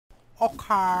or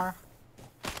car?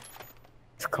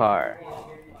 It's car.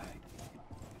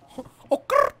 Oh,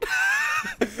 car.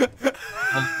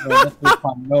 No, that's too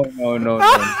fun. No, no, no, no.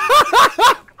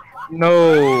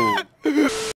 No.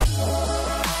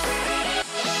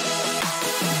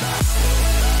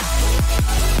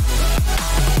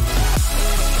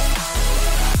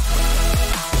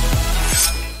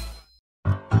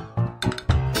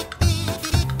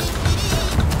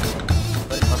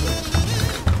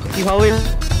 Keep holding.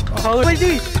 Hold.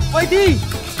 YD! YD!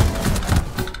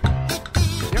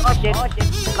 Oh shit, oh shit.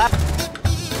 Left.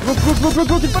 Rook,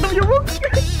 in front of you, Rook!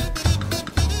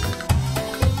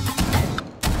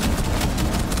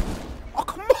 Oh,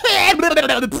 come on.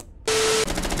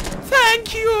 Thank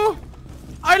you.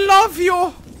 I love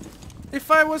you. If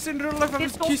I was in real life, I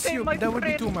would kiss you. That would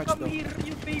be too much, though.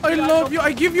 I love you.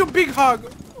 I give you a big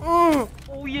hug. Oh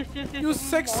yes, yes, yes. You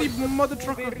sexy mother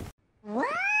trucker. What?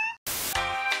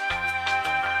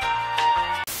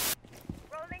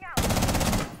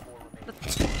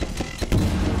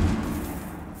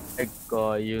 My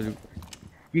God, you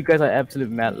guys are absolute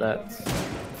mad lads.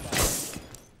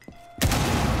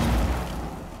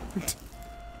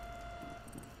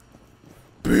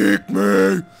 Pick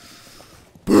me!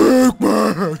 Pick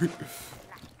me!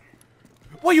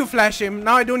 Why you flash him?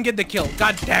 Now I don't get the kill.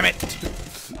 God damn it!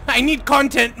 I need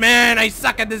content, man! I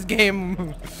suck at this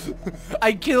game!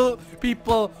 I kill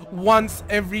people once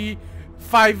every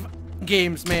 5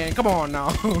 games, man. Come on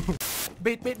now.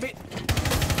 Bait, bait, bait.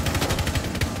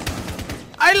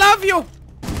 I love you!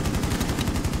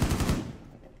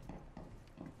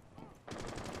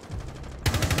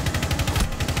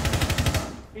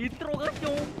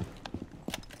 Interrogation.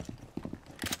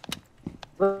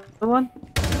 Someone?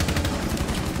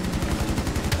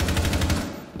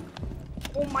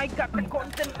 Oh my god, the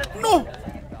content. No!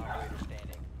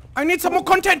 I need some more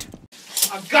content!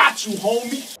 I got you,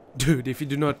 homie. Dude, if you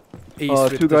do not ace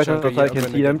with Two guys Tachanka, outside you're can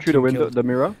gonna see them get through the team window, killed. the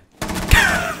mirror.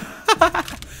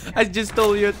 I just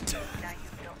told you.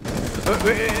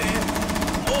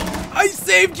 Oh, I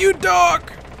saved you,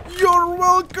 Doc! You're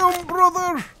welcome,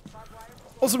 brother!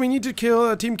 Also, we need to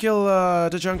kill, team kill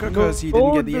Tachanka because he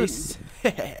didn't get the ace.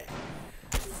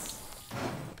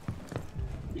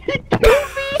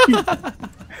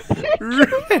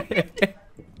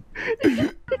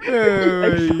 Oh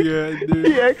my god, dude.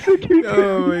 He executed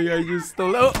Oh my god, I just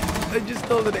stole. Oh, I just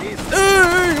stole the ace.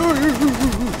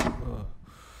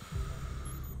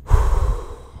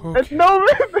 No,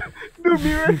 no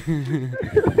mirror.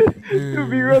 No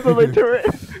mirrors on the turret.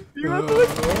 Mirrors on the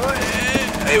turret.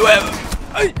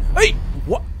 Hey,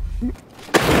 what?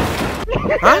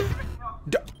 Huh?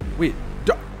 Wait,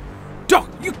 Doc,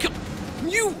 you kill.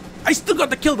 You. I still got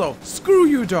the kill though. Screw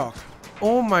you, Doc.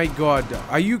 Oh my god,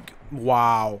 are you?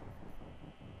 Wow.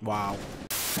 Wow.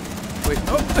 Wait.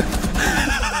 Oh.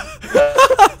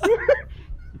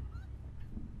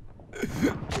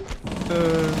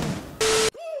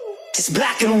 It's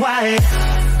black and white.